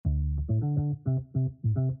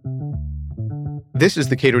This is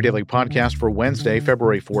the Cato Daily Podcast for Wednesday,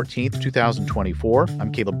 February 14th, 2024.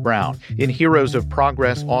 I'm Caleb Brown. In Heroes of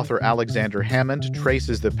Progress, author Alexander Hammond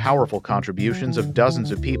traces the powerful contributions of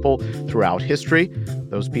dozens of people throughout history,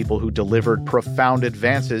 those people who delivered profound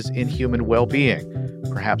advances in human well-being.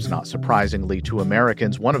 Perhaps not surprisingly to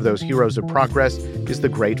Americans, one of those heroes of progress is the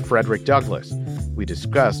great Frederick Douglass. We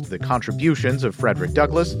discussed the contributions of Frederick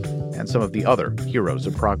Douglass and some of the other heroes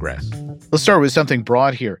of progress. Let's start with something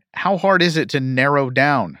broad here. How hard is it to narrow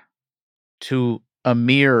down to a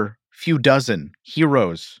mere few dozen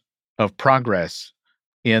heroes of progress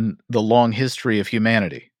in the long history of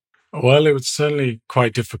humanity? Well, it was certainly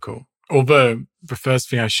quite difficult. Although the first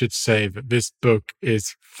thing I should say that this book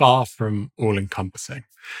is far from all-encompassing.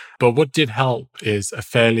 But what did help is a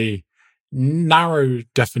fairly narrow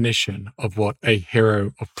definition of what a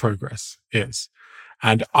hero of progress is.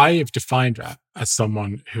 And I have defined that as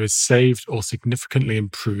someone who has saved or significantly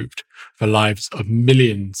improved the lives of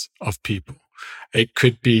millions of people. It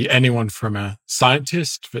could be anyone from a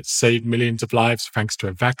scientist that saved millions of lives thanks to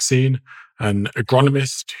a vaccine, an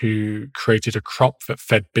agronomist who created a crop that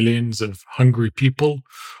fed billions of hungry people,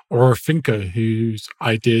 or a thinker whose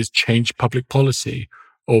ideas changed public policy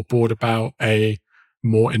or brought about a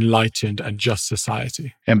more enlightened and just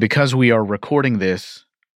society. And because we are recording this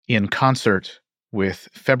in concert with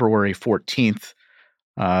February 14th,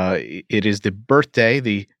 it is the birthday,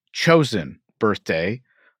 the chosen birthday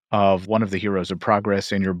of one of the heroes of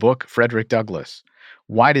progress in your book, Frederick Douglass.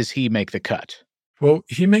 Why does he make the cut? Well,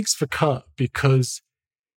 he makes the cut because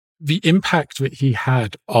the impact that he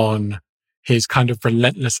had on his kind of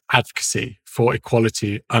relentless advocacy for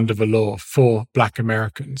equality under the law for Black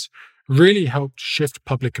Americans really helped shift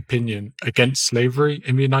public opinion against slavery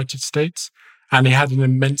in the United States. And he had an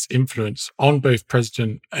immense influence on both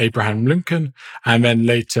President Abraham Lincoln and then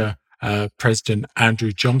later President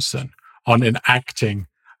Andrew Johnson on enacting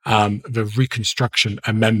the Reconstruction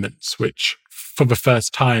Amendments, which for the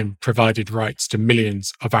first time provided rights to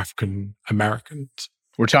millions of African Americans.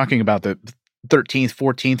 We're talking about the 13th,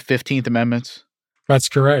 14th, 15th Amendments? That's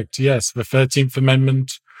correct, yes. The 13th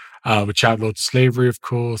Amendment, which outlawed slavery, of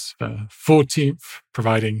course. The 14th,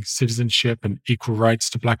 providing citizenship and equal rights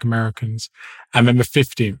to Black Americans. And then the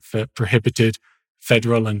 15th, that prohibited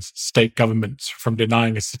federal and state governments from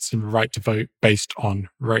denying a citizen the right to vote based on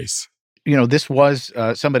race. You know, this was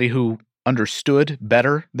somebody who understood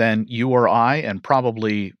better than you or I, and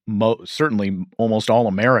probably certainly almost all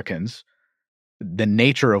Americans, the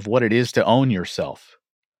nature of what it is to own yourself.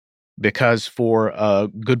 Because for a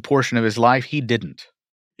good portion of his life, he didn't.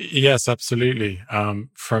 Yes, absolutely.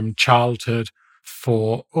 From childhood,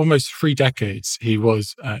 for almost 3 decades, he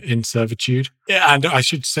was in servitude. And I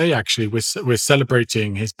should say, actually, we're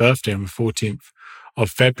celebrating his birthday on the 14th of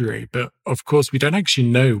February. But of course, we don't actually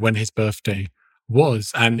know when his birthday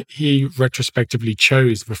was. And he retrospectively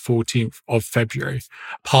chose the 14th of February,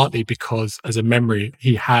 partly because as a memory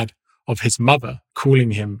he had of his mother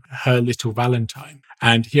calling him her little Valentine.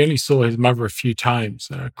 And he only saw his mother a few times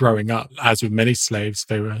growing up. As with many slaves,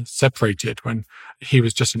 they were separated when he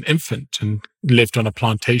was just an infant and lived on a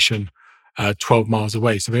plantation 12 miles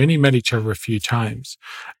away. So they only met each other a few times.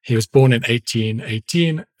 He was born in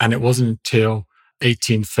 1818, and it wasn't until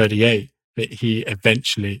 1838 that he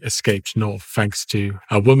eventually escaped north, thanks to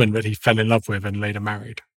a woman that he fell in love with and later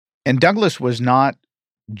married. And Douglass was not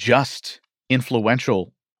just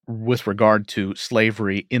influential with regard to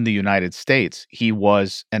slavery in the United States. He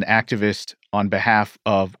was an activist on behalf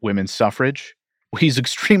of women's suffrage. He's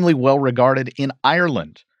extremely well regarded in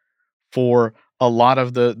Ireland for a lot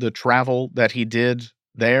of the travel that he did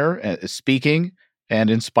there, speaking and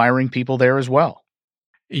inspiring people there as well.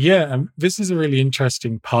 Yeah, this is a really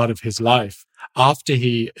interesting part of his life. After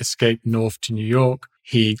he escaped north to New York,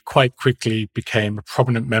 he quite quickly became a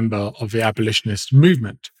prominent member of the abolitionist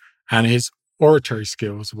movement, and his oratory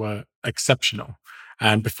skills were exceptional.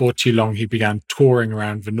 And before too long, he began touring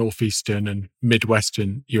around the northeastern and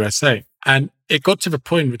midwestern USA. And it got to the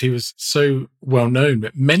point that he was so well known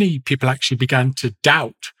that many people actually began to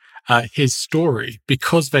doubt his story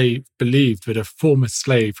because they believed that a former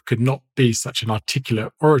slave could not be such an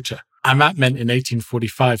articulate orator. And that meant in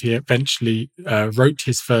 1845, he eventually wrote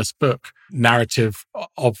his first book, Narrative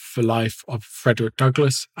of the Life of Frederick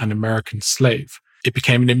Douglass, an American Slave. It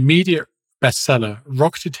became an immediate bestseller,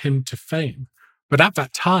 rocketed him to fame. But at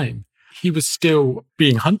that time, he was still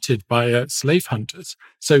being hunted by slave hunters.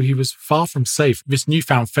 So he was far from safe. This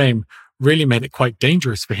newfound fame really made it quite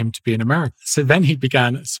dangerous for him to be in America. So then he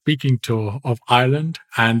began a speaking tour of Ireland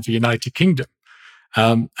and the United Kingdom.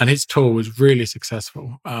 And his tour was really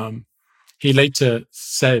successful. He later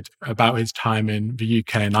said about his time in the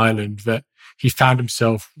UK and Ireland that he found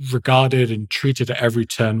himself regarded and treated at every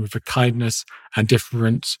turn with the kindness and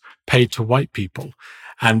deference paid to white people,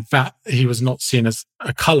 and that he was not seen as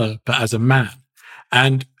a colour, but as a man.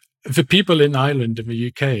 And the people in Ireland and the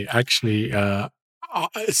UK actually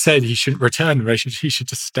said he shouldn't return. He should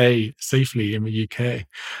just stay safely in the UK.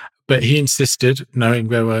 But he insisted, knowing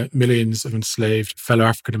there were millions of enslaved fellow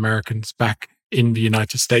African Americans back in the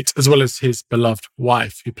United States, as well as his beloved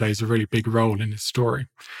wife, who plays a really big role in his story.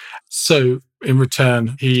 So in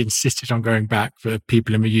return, he insisted on going back. The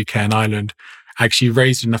people in the UK and Ireland actually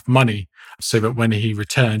raised enough money so that when he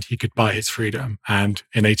returned, he could buy his freedom. And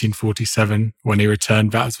in 1847, when he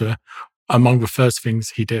returned, that was among the first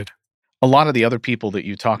things he did. A lot of the other people that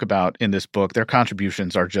you talk about in this book, their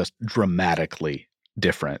contributions are just dramatically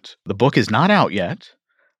different. The book is not out yet,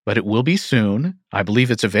 but it will be soon. I believe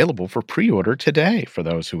it's available for pre-order today for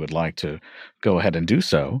those who would like to go ahead and do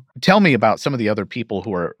so. Tell me about some of the other people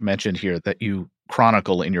who are mentioned here that you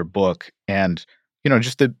chronicle in your book, and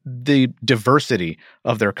just the diversity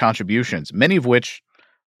of their contributions, many of which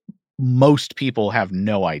most people have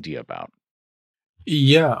no idea about.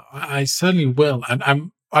 Yeah, I certainly will.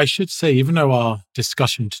 And I should say, even though our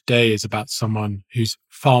discussion today is about someone who's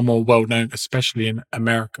far more well-known, especially in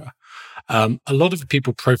America, a lot of the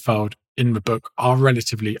people profiled in the book are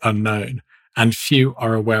relatively unknown, and few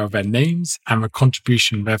are aware of their names and the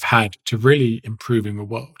contribution they've had to really improving the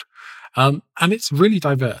world. And it's really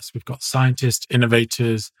diverse. We've got scientists,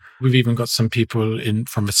 innovators. We've even got some people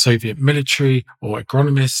from the Soviet military or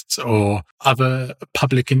agronomists or other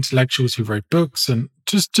public intellectuals who wrote books. And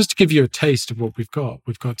just to give you a taste of what we've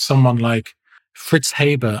got someone like Fritz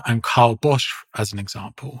Haber and Karl Bosch as an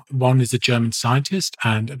example. One is a German scientist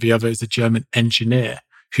and the other is a German engineer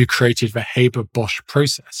who created the Haber-Bosch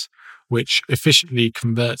process, which efficiently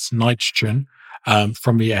converts nitrogen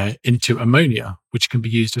from the air into ammonia, which can be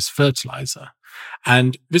used as fertilizer.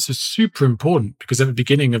 And this is super important because at the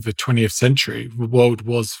beginning of the 20th century, the world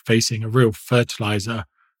was facing a real fertilizer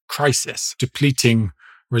crisis. Depleting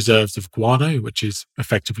reserves of guano, which is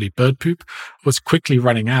effectively bird poop, was quickly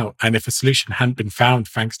running out. And if a solution hadn't been found,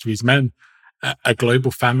 thanks to these men, a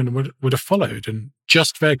global famine would have followed. And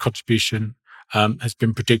just their contribution has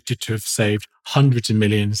been predicted to have saved hundreds of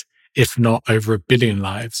millions, if not over 1 billion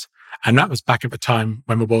lives. And that was back at the time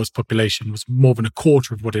when the world's population was more than a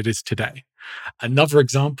quarter of what it is today. Another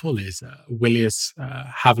example is Willius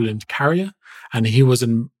Haviland Carrier, and he was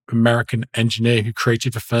an American engineer who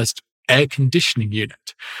created the first air conditioning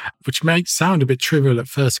unit, which might sound a bit trivial at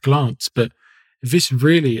first glance, but this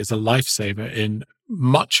really is a lifesaver in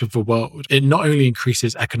much of the world. It not only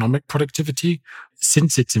increases economic productivity,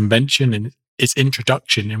 since its invention and its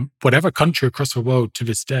introduction in whatever country across the world to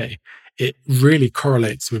this day, it really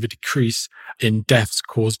correlates with a decrease in deaths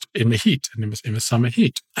caused in the heat and in the summer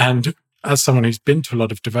heat. And as someone who's been to a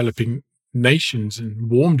lot of developing nations and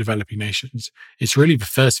warm developing nations, it's really the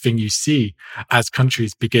first thing you see as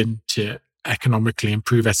countries begin to economically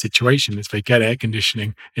improve their situation is they get air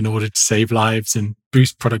conditioning in order to save lives and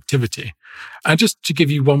boost productivity. And just to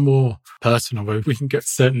give you one more person, although we can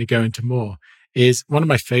certainly go into more, is one of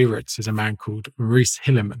my favorites is a man called Maurice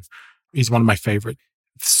Hilleman. He's one of my favorite.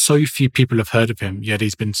 So few people have heard of him, yet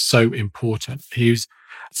he's been so important. He was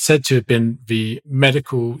said to have been the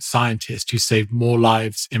medical scientist who saved more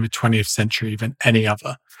lives in the 20th century than any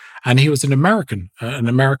other. And he was an American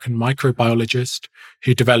microbiologist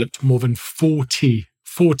who developed more than 40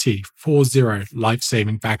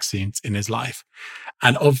 life-saving vaccines in his life.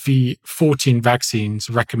 And of the 14 vaccines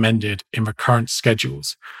recommended in the current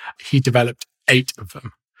schedules, he developed 8 of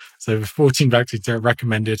them. So the 14 vaccines that are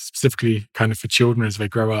recommended specifically kind of for children as they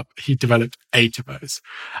grow up, he developed 8 of those.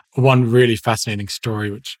 One really fascinating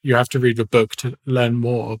story, which you have to read the book to learn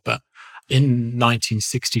more, but in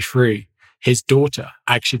 1963, his daughter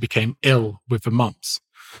actually became ill with the mumps.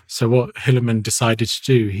 So what Hilleman decided to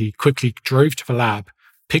do, he quickly drove to the lab,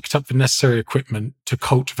 picked up the necessary equipment to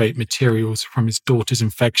cultivate materials from his daughter's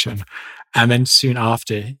infection, and then soon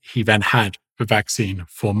after, he then had the vaccine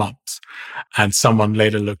for mumps. And someone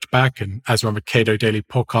later looked back, and as we're on the Cato Daily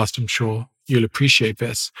podcast, I'm sure you'll appreciate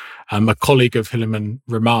this. A colleague of Hilleman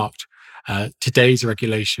remarked, today's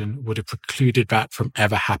regulation would have precluded that from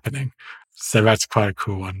ever happening. So that's quite a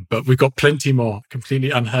cool one. But we've got plenty more,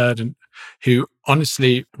 completely unheard, and who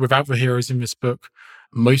honestly, without the heroes in this book,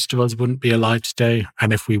 most of us wouldn't be alive today.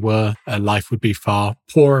 And if we were, life would be far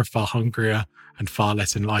poorer, far hungrier, and far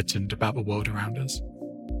less enlightened about the world around us.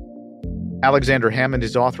 Alexander Hammond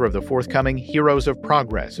is author of the forthcoming Heroes of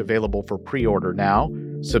Progress, available for pre-order now.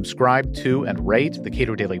 Subscribe to and rate the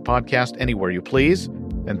Cato Daily Podcast anywhere you please.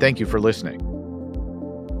 and thank you for listening.